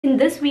In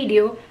this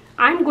video,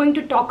 I'm going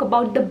to talk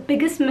about the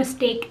biggest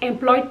mistake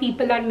employed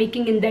people are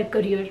making in their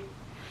career.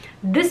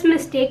 This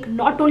mistake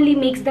not only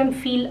makes them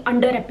feel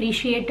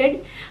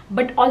underappreciated,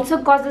 but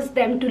also causes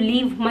them to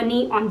leave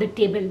money on the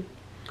table.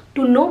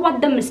 To know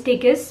what the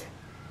mistake is,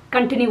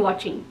 continue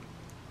watching.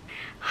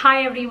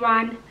 Hi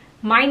everyone,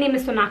 my name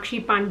is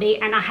Sonakshi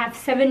and I have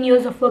 7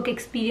 years of work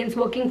experience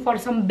working for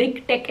some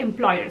big tech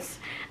employers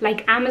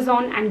like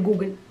Amazon and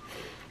Google.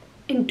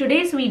 In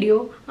today's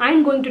video,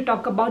 I'm going to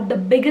talk about the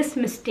biggest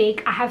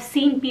mistake I have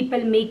seen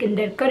people make in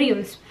their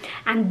careers,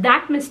 and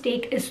that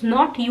mistake is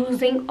not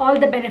using all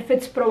the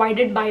benefits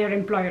provided by your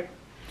employer.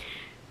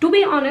 To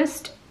be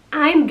honest,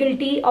 I'm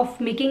guilty of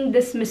making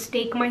this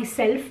mistake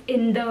myself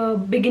in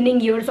the beginning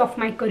years of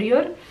my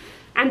career.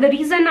 And the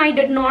reason I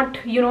did not,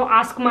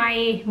 ask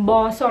my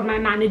boss or my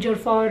manager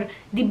for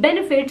the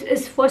benefits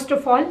is, first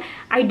of all,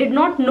 I did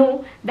not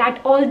know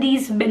that all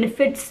these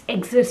benefits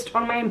exist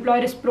or my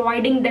employer is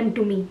providing them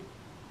to me.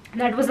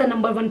 That was the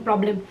number one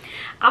problem.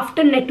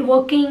 After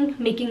networking,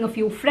 making a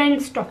few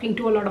friends, talking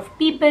to a lot of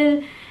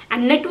people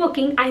and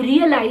networking, I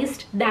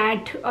realized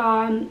that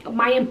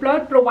my employer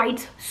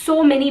provides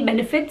so many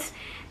benefits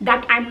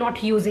that I'm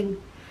not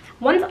using.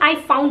 Once I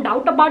found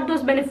out about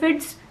those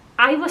benefits,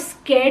 I was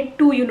scared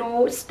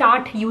to,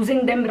 start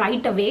using them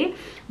right away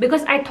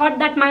because I thought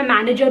that my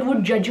manager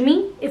would judge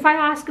me if I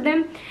asked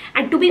them.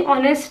 And to be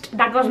honest,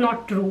 that was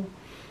not true.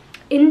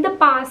 In the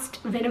past,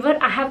 whenever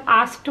I have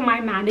asked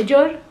my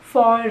manager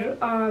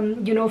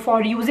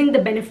for using the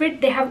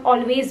benefit, they have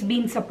always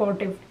been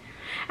supportive.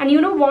 And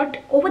you know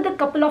what? Over the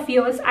couple of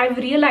years, I've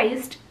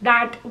realized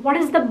that what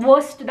is the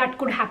worst that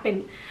could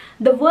happen?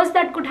 The worst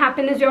that could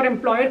happen is your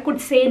employer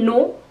could say,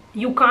 no,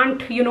 you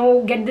can't,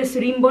 get this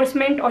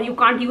reimbursement or you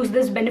can't use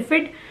this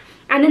benefit.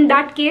 And in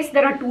that case,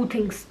 there are two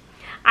things.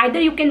 Either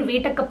you can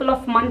wait a couple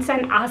of months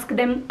and ask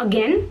them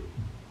again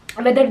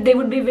whether they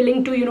would be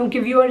willing to,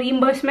 give you a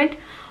reimbursement,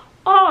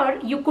 or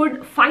you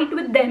could fight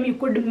with them. You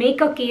could make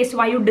a case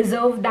why you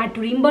deserve that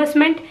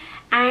reimbursement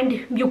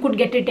and you could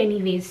get it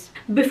anyways.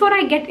 Before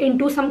I get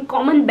into some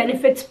common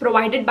benefits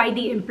provided by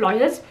the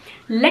employers,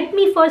 let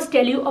me first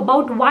tell you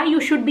about why you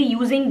should be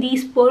using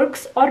these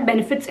perks or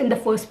benefits in the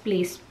first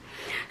place.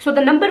 So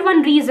the number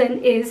one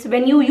reason is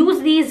when you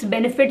use these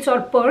benefits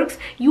or perks,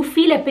 you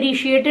feel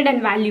appreciated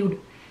and valued.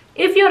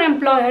 If your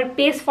employer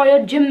pays for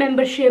your gym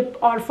membership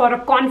or for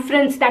a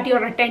conference that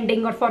you're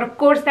attending or for a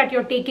course that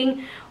you're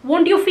taking,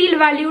 won't you feel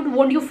valued?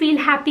 Won't you feel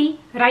happy,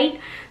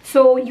 right?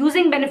 So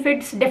using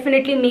benefits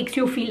definitely makes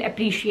you feel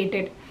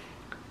appreciated.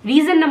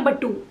 Reason number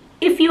two,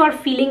 if you are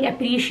feeling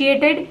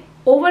appreciated,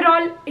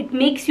 overall it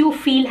makes you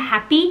feel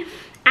happy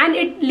and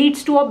it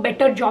leads to a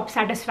better job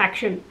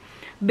satisfaction.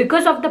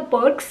 Because of the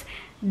perks,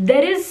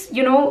 there is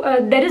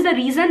a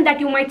reason that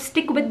you might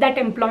stick with that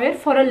employer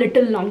for a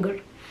little longer.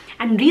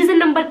 And reason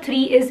number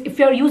three is if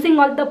you're using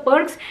all the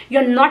perks,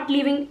 you're not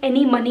leaving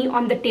any money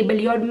on the table.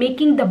 You're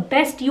making the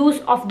best use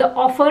of the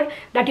offer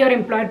that your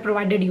employer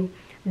provided you.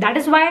 That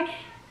is why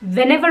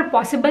whenever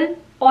possible,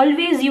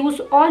 always use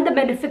all the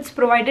benefits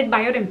provided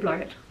by your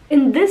employer.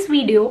 In this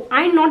video,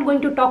 I'm not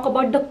going to talk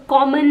about the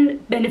common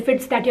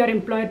benefits that your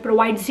employer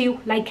provides you,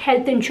 like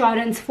health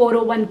insurance,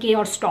 401k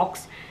or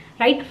stocks.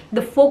 Right?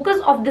 The focus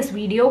of this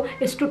video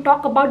is to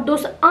talk about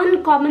those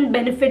uncommon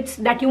benefits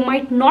that you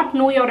might not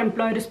know your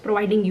employer is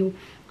providing you.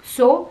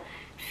 So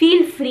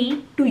feel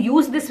free to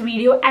use this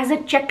video as a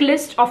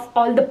checklist of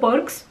all the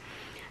perks.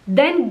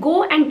 Then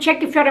go and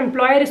check if your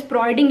employer is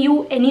providing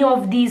you any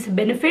of these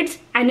benefits,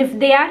 and if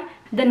they are,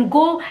 then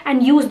go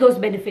and use those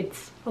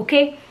benefits.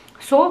 Okay?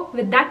 So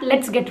with that,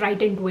 let's get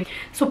right into it.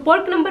 So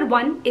perk number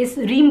one is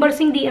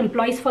reimbursing the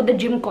employees for the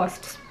gym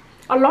costs.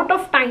 A lot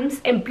of times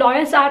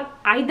employers are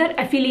either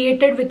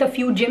affiliated with a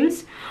few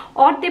gyms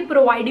or they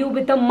provide you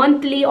with a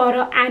monthly or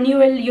an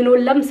annual,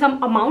 lump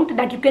sum amount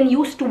that you can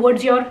use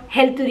towards your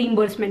health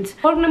reimbursements.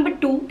 Perk number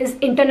two is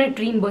internet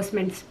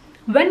reimbursements.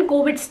 When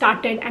COVID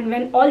started and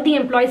when all the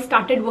employees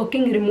started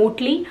working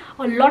remotely,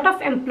 a lot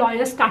of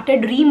employers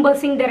started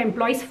reimbursing their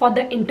employees for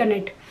the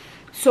internet.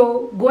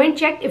 So go and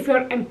check if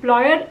your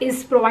employer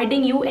is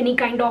providing you any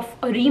kind of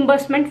a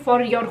reimbursement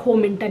for your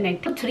home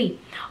internet. 3.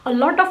 A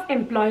lot of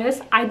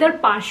employers either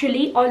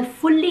partially or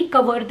fully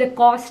cover the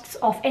costs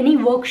of any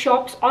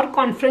workshops or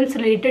conference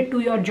related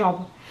to your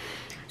job.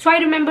 So I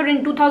remember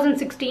in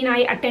 2016, I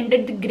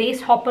attended the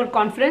Grace Hopper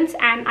conference,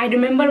 and I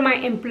remember my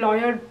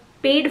employer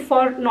paid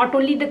for not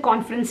only the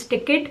conference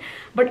ticket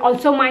but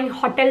also my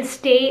hotel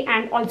stay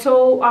and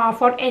also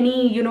for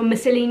any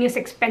miscellaneous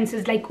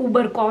expenses like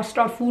Uber cost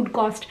or food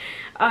cost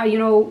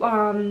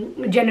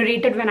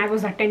generated when I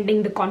was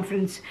attending the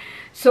conference.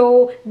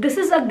 So this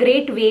is a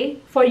great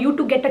way for you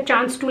to get a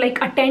chance to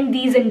attend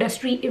these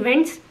industry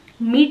events,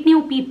 meet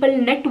new people,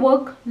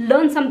 network,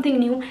 learn something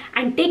new,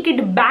 and take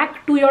it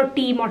back to your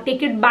team or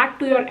take it back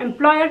to your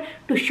employer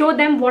to show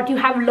them what you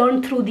have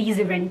learned through these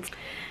events.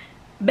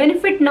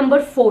 Benefit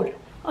number 4,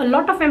 A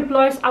lot of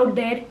employers out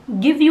there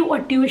give you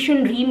a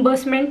tuition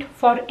reimbursement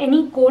for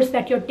any course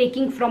that you're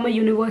taking from a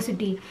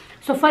university.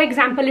 So for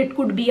example, it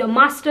could be a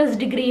master's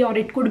degree or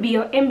it could be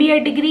a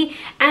MBA degree,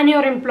 and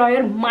your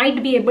employer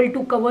might be able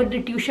to cover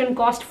the tuition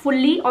cost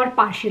fully or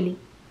partially.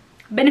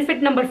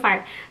 Benefit number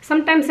 5,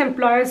 sometimes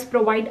employers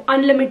provide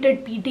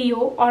unlimited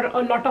PTO or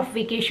a lot of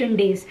vacation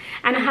days,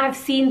 and I have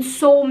seen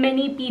so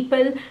many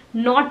people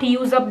not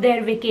use up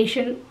their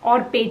vacation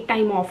or paid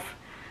time off.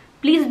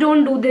 Please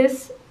don't do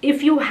this.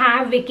 If you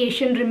have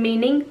vacation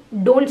remaining,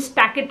 don't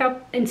stack it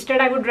up. Instead,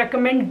 I would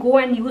recommend go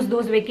and use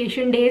those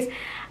vacation days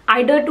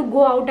either to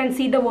go out and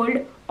see the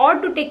world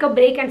or to take a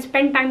break and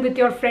spend time with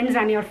your friends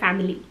and your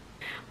family.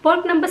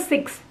 Perk number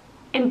 6,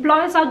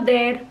 employers out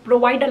there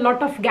provide a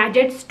lot of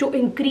gadgets to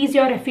increase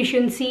your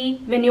efficiency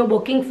when you're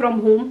working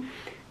from home.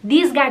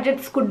 These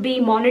gadgets could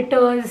be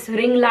monitors,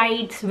 ring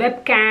lights,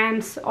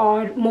 webcams,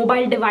 or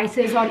mobile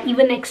devices, or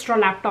even extra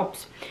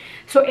laptops.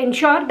 So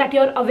ensure that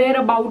you're aware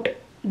about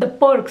the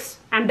perks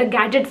and the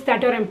gadgets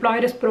that your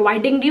employer is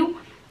providing you,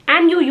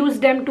 and you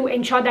use them to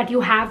ensure that you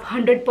have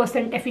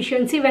 100%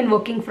 efficiency when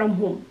working from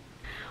home.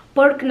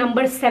 Perk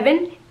number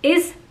 7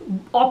 is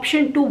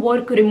option to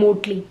work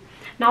remotely.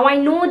 Now I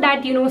know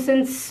that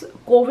since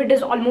COVID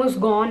is almost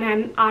gone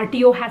and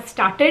RTO has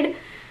started,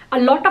 a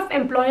lot of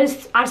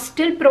employers are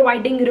still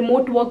providing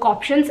remote work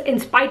options in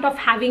spite of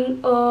having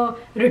a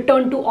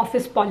return to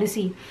office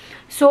policy.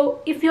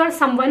 So if you are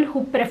someone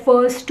who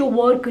prefers to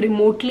work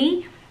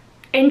remotely,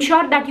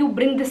 ensure that you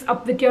bring this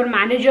up with your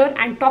manager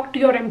and talk to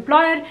your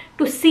employer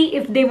to see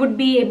if they would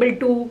be able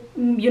to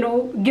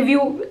give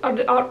you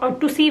or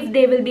to see if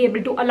they will be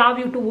able to allow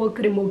you to work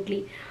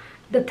remotely.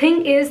 The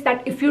thing is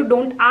that if you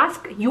don't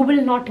ask, you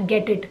will not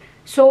get it.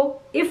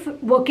 So if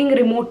working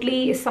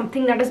remotely is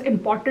something that is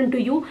important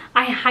to you,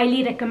 I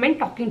highly recommend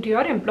talking to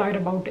your employer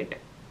about it.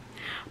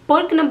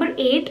 Perk number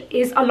 8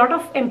 is a lot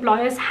of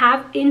employers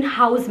have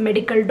in-house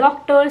medical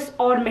doctors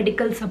or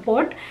medical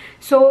support.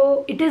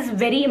 So it is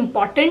very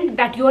important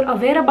that you are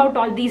aware about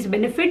all these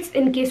benefits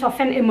in case of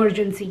an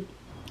emergency.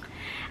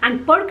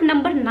 And perk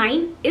number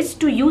 9 is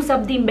to use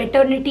up the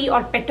maternity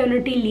or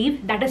paternity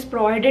leave that is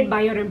provided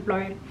by your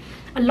employer.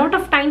 A lot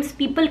of times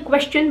people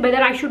question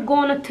whether I should go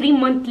on a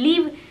 3-month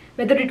leave,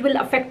 whether it will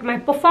affect my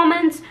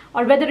performance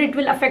or whether it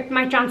will affect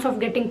my chance of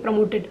getting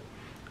promoted.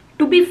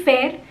 To be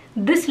fair,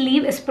 this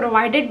leave is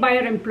provided by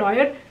your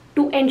employer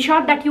to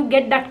ensure that you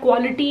get that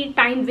quality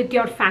time with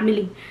your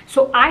family.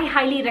 So I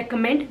highly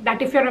recommend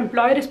that if your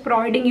employer is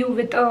providing you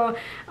with a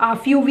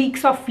few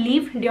weeks of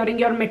leave during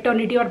your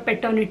maternity or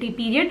paternity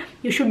period,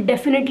 you should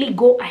definitely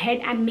go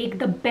ahead and make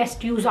the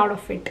best use out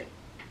of it.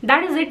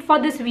 That is it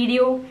for this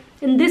video.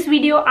 In this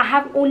video, I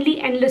have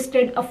only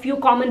enlisted a few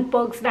common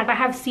perks that I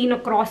have seen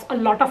across a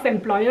lot of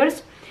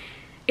employers.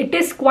 It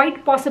is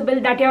quite possible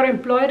that your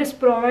employer is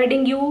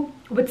providing you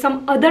with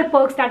some other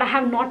perks that I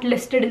have not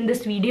listed in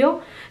this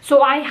video.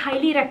 So I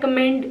highly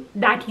recommend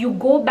that you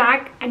go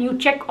back and you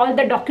check all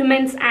the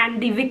documents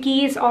and the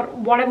wikis or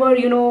whatever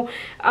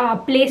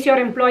place your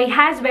employee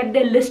has where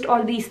they list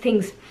all these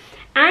things.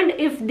 And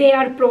if they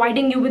are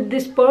providing you with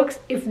these perks,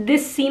 if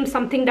this seems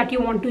something that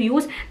you want to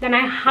use, then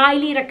I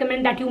highly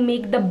recommend that you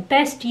make the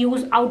best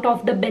use out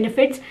of the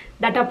benefits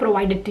that are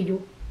provided to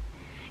you.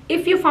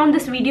 If you found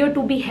this video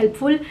to be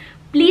helpful,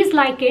 please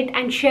like it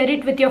and share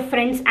it with your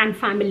friends and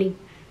family.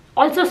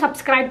 Also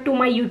subscribe to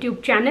my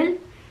YouTube channel.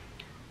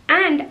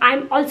 And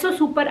I'm also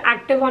super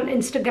active on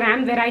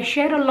Instagram where I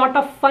share a lot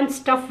of fun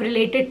stuff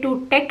related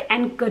to tech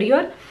and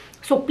career.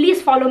 So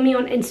please follow me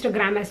on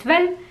Instagram as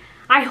well.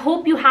 I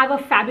hope you have a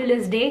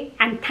fabulous day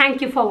and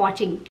thank you for watching.